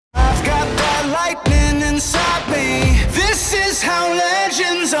lightning inside me. This is how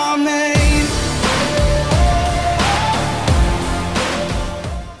legends are made.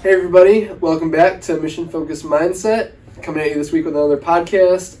 Hey everybody, welcome back to Mission Focused Mindset. Coming at you this week with another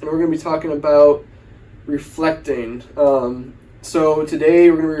podcast, and we're going to be talking about reflecting. So today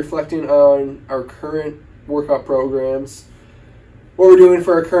we're going to be reflecting on our current workout programs, what we're doing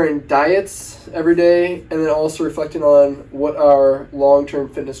for our current diets every day, and then also reflecting on what our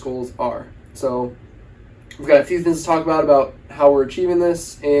long-term fitness goals are. So we've got a few things to talk about how we're achieving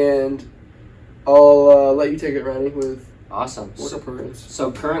this, and I'll let you take it, Ronnie, with Awesome. workout programs.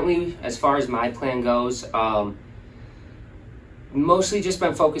 So currently, as far as my plan goes, mostly just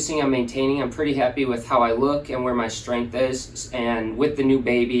been focusing on maintaining. I'm pretty happy with how I look and where my strength is. And with the new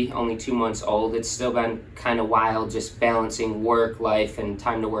baby, only 2 months old, it's still been kind of wild just balancing work, life, and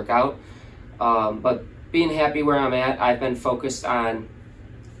time to work out. But being happy where I'm at, I've been focused on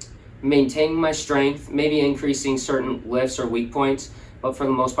maintaining my strength, maybe increasing certain lifts or weak points, but for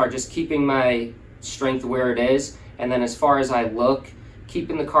the most part, just keeping my strength where it is. And then as far as I look,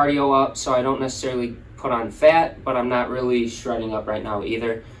 keeping the cardio up so I don't necessarily put on fat, but I'm not really shredding up right now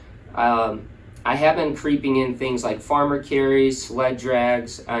either. I have been creeping in things like farmer carries, sled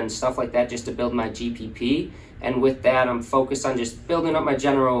drags, and stuff like that just to build my GPP. And with that, I'm focused on just building up my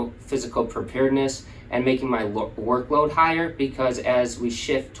general physical preparedness and making my workload higher, because as we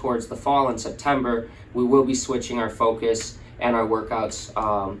shift towards the fall in September, we will be switching our focus and our workouts.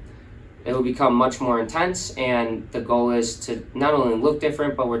 It will become much more intense, and the goal is to not only look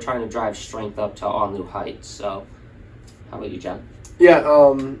different, but we're trying to drive strength up to all new heights. So, how about you, John? Yeah,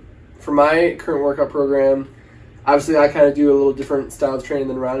 for my current workout program, obviously I kind of do a little different style of training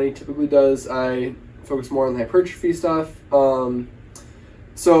than Ronnie typically does. I focus more on the hypertrophy stuff.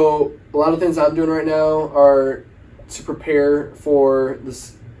 So a lot of things I'm doing right now are to prepare for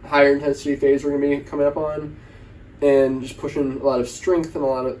this higher intensity phase we're going to be coming up on, and just pushing a lot of strength and a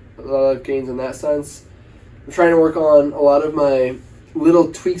lot of gains in that sense. I'm trying to work on a lot of my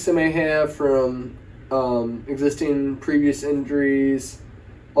little tweaks I may have from existing previous injuries.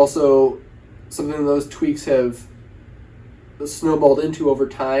 Also, something those tweaks have snowballed into over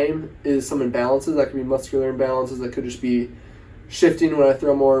time is some imbalances. That could be muscular imbalances. That could just be shifting when I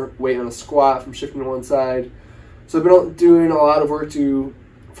throw more weight on a squat from shifting to one side. So I've been doing a lot of work to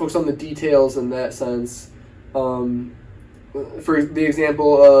focus on the details in that sense. For the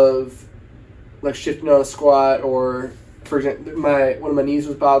example of like shifting on a squat, or for example, one of my knees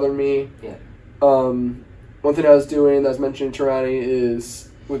was bothering me. Yeah. One thing I was doing that I was mentioning to Ronnie is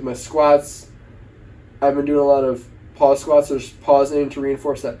with my squats, I've been doing a lot of pause squats, so just pausing to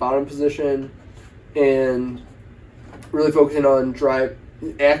reinforce that bottom position and really focusing on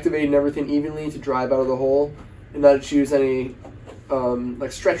activating everything evenly to drive out of the hole, and not to use any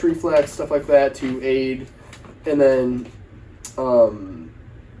like stretch reflex, stuff like that to aid. And then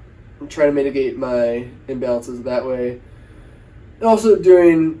try to mitigate my imbalances that way. And also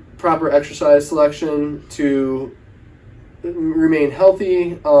doing proper exercise selection to remain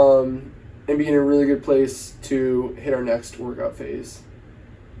healthy and be in a really good place to hit our next workout phase.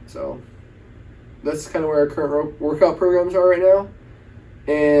 So that's kind of where our current workout programs are right now.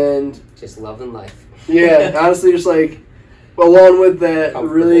 And Just loving life. yeah, honestly, just like along with that,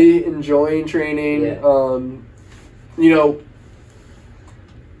 really enjoying training. Yeah.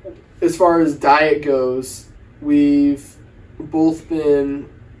 As far as diet goes, we've both been,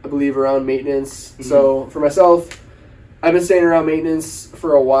 I believe, around maintenance. Mm-hmm. So for myself, I've been staying around maintenance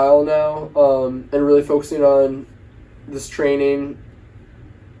for a while now, and really focusing on this training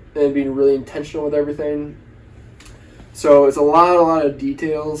and being really intentional with everything. So it's a lot of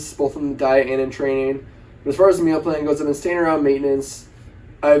details, both in the diet and in training. But as far as the meal plan goes, I've been staying around maintenance.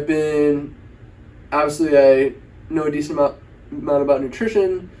 I know a decent amount about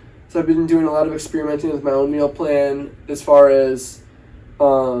nutrition, so I've been doing a lot of experimenting with my own meal plan as far as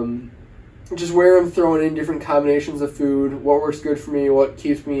just where I'm throwing in different combinations of food, what works good for me, what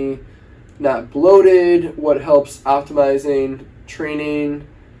keeps me not bloated, what helps optimizing training,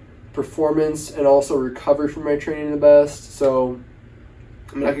 performance, and also recovery from my training the best. So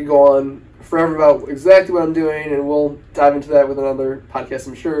I could go on forever about exactly what I'm doing, and we'll dive into that with another podcast,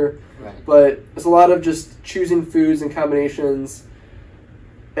 I'm sure. Right. But it's a lot of just choosing foods and combinations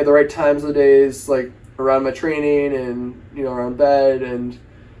at the right times of the days, like around my training and around bed, and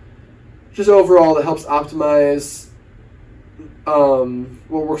just overall that helps optimize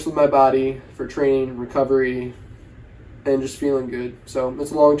what works with my body for training, recovery, and just feeling good. So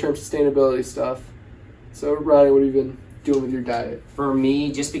it's long-term sustainability stuff. So Ronnie, what have you been doing with your diet? For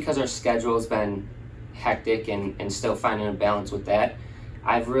me, just because our schedule has been hectic and still finding a balance with that,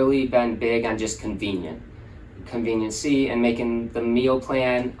 I've really been big on just conveniency and making the meal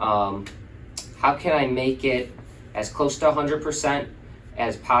plan. How can I make it as close to 100%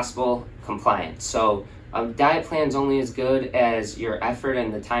 as possible compliant? So a diet plan is only as good as your effort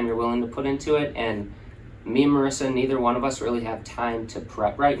and the time you're willing to put into it. And me and Marissa, neither one of us really have time to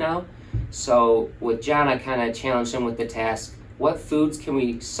prep right now. So with John, I kind of challenged him with the task, what foods can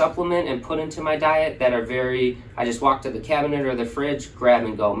we supplement and put into my diet that are I just walk to the cabinet or the fridge, grab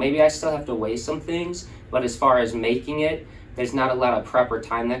and go. Maybe I still have to weigh some things, but as far as making it, there's not a lot of prep or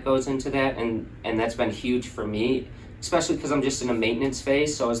time that goes into that, and that's been huge for me, especially because I'm just in a maintenance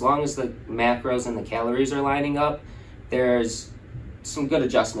phase. So as long as the macros and the calories are lining up, there's some good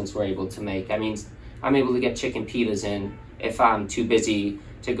adjustments we're able to make. I mean, I'm able to get chicken pitas in if I'm too busy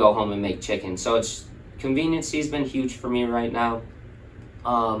to go home and make chicken. So conveniency has been huge for me right now.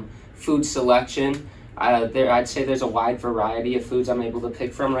 Food selection, I'd say there's a wide variety of foods I'm able to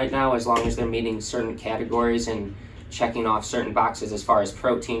pick from right now, as long as they're meeting certain categories and checking off certain boxes as far as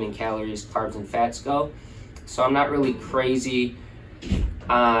protein and calories, carbs and fats go. So I'm not really crazy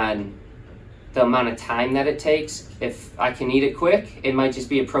on the amount of time that it takes. If I can eat it quick, it might just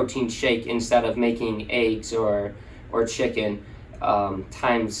be a protein shake instead of making eggs or chicken.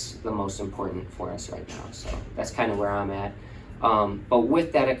 Time's the most important for us right now, so that's kind of where I'm at. But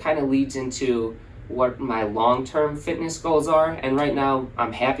with that, it kind of leads into what my long-term fitness goals are, and right now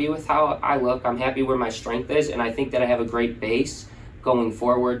I'm happy with how I look. I'm happy where my strength is, and I think that I have a great base going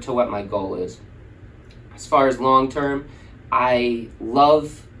forward to what my goal is. As far as long-term, I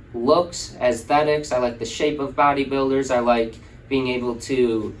love looks, aesthetics. I like the shape of bodybuilders. I like being able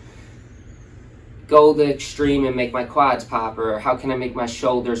to go the extreme and make my quads pop, or how can I make my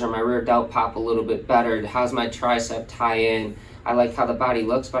shoulders or my rear delt pop a little bit better? How's my tricep tie in? I like how the body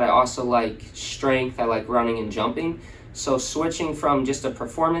looks, but I also like strength. I like running and jumping. So switching from just a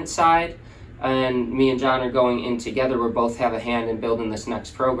performance side, and me and John are going in together. We both have a hand in building this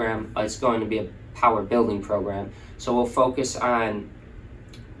next program. It's going to be a power building program. So we'll focus on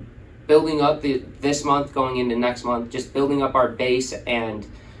building up this month, going into next month, just building up our base and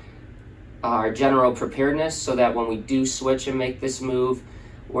our general preparedness, so that when we do switch and make this move,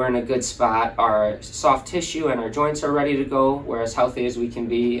 we're in a good spot. Our soft tissue and our joints are ready to go. We're as healthy as we can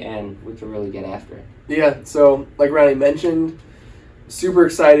be, and we can really get after it. Yeah, so like Ronnie mentioned, super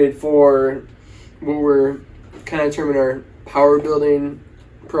excited for what we're kind of terming our power building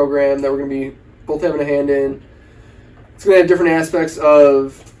program that we're going to be both having a hand in. It's going to have different aspects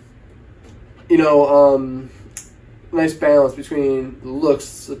of, nice balance between the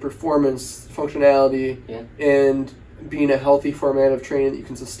looks, the performance, functionality, and being a healthy format of training that you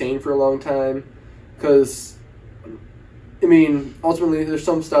can sustain for a long time. Because, ultimately there's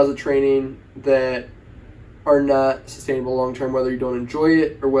some styles of training that are not sustainable long term, whether you don't enjoy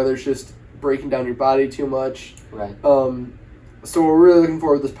it or whether it's just breaking down your body too much. Right. So what we're really looking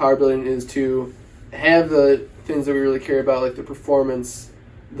for with this power building is to have the things that we really care about, like the performance,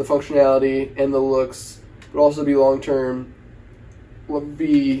 the functionality, and the looks, but also be long-term,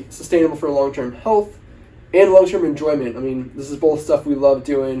 be sustainable for long-term health and long-term enjoyment. This is both stuff we love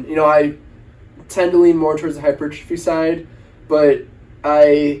doing. I tend to lean more towards the hypertrophy side, but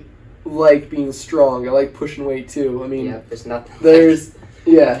I like being strong. I like pushing weight too. There's nothing.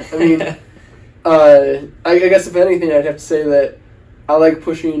 I guess if anything, I'd have to say that I like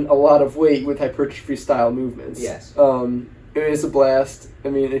pushing a lot of weight with hypertrophy style movements. Yes. It's a blast.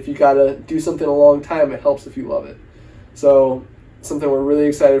 If you gotta do something a long time, it helps if you love it. So, something we're really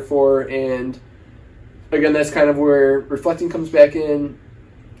excited for, and again, that's kind of where reflecting comes back in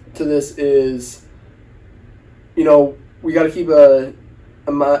to this is, we gotta keep an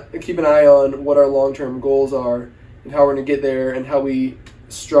eye on what our long-term goals are and how we're gonna get there, and how we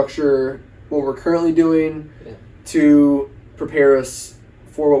structure what we're currently doing to prepare us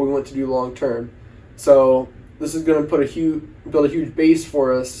for what we want to do long-term. So, this is going to build a huge base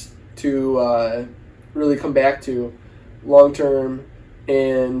for us to really come back to long term,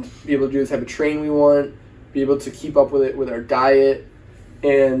 and be able to do the type of training we want, be able to keep up with it with our diet,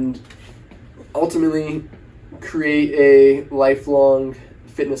 and ultimately create a lifelong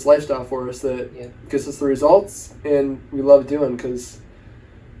fitness lifestyle for us that gives us the results and we love doing, because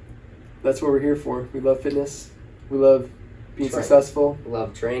that's what we're here for. We love fitness. We love being successful.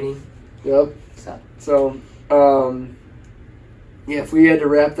 Love training. Yep. So if we had to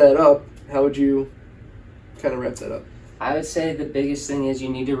wrap that up, how would you kind of wrap that up? I would say the biggest thing is you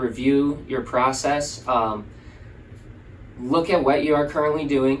need to review your process. Look at what you are currently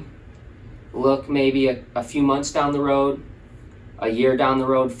doing. Look maybe a few months down the road, a year down the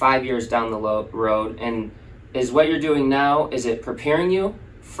road, 5 years down the road, and is what you're doing now, is it preparing you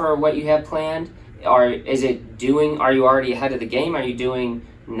for what you have planned? Or are you already ahead of the game? Are you doing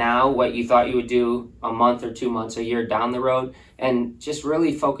now what you thought you would do a month or 2 months, a year down the road? And just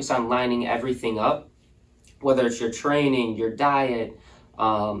really focus on lining everything up, whether it's your training, your diet,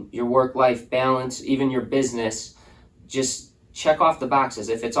 your work-life balance, even your business. Just check off the boxes.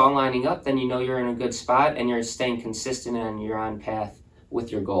 If it's all lining up, then you know you're in a good spot and you're staying consistent and you're on path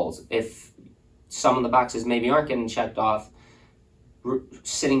with your goals. If some of the boxes maybe aren't getting checked off,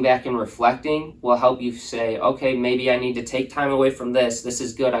 sitting back and reflecting will help you say, okay, maybe I need to take time away from this. This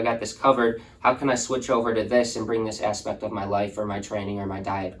is good. I got this covered. How can I switch over to this and bring this aspect of my life or my training or my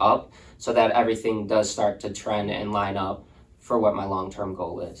diet up so that everything does start to trend and line up for what my long-term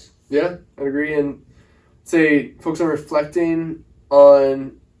goal is? Yeah, I'd agree. And say focus on reflecting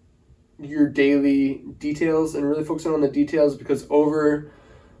on your daily details and really focusing on the details, because over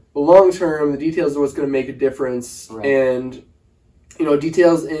the long term, the details are what's going to make a difference. Right. And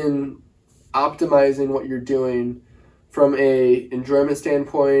details in optimizing what you're doing from a enjoyment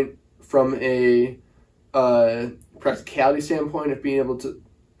standpoint, from a practicality standpoint of being able to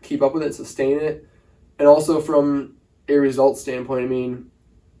keep up with it, sustain it, and also from a result standpoint. I mean,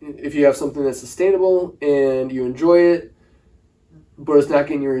 if you have something that's sustainable and you enjoy it, but it's not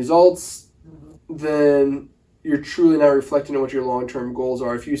getting your results, then you're truly not reflecting on what your long-term goals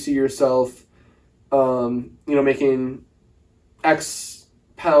are. If you see yourself, making X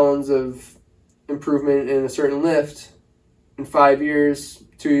pounds of improvement in a certain lift in 5 years,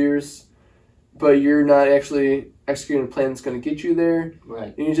 2 years, but you're not actually executing a plan that's going to get you there,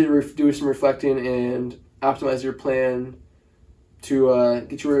 right, you need to do some reflecting and optimize your plan to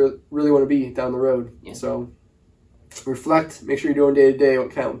get you where you really want to be down the road. Yeah. So reflect, make sure you're doing day to day what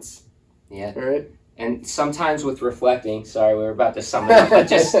counts. Yeah. All right. And sometimes with reflecting, sorry, we were about to sum it up, but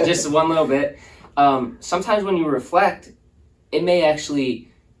just one little bit. Sometimes when you reflect, it may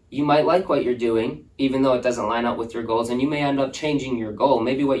actually, you might like what you're doing, even though it doesn't line up with your goals, and you may end up changing your goal.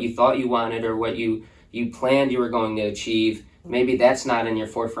 Maybe what you thought you wanted or what you planned you were going to achieve, maybe that's not in your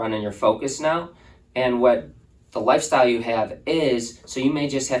forefront and your focus now. And what the lifestyle you have is, so you may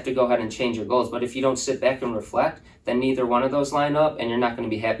just have to go ahead and change your goals. But if you don't sit back and reflect, then neither one of those line up, and you're not going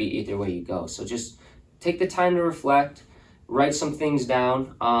to be happy either way you go. So just take the time to reflect, write some things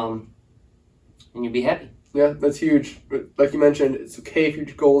down, and you'll be happy. Yeah, that's huge. But like you mentioned, it's okay if your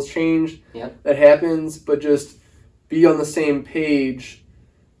goals change. Yeah. That happens, but just be on the same page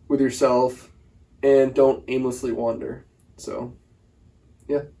with yourself and don't aimlessly wander. So,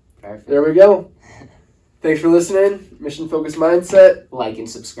 yeah. Perfect. There we go. Thanks for listening. Mission Focused Mindset. Like and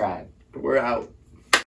subscribe. We're out.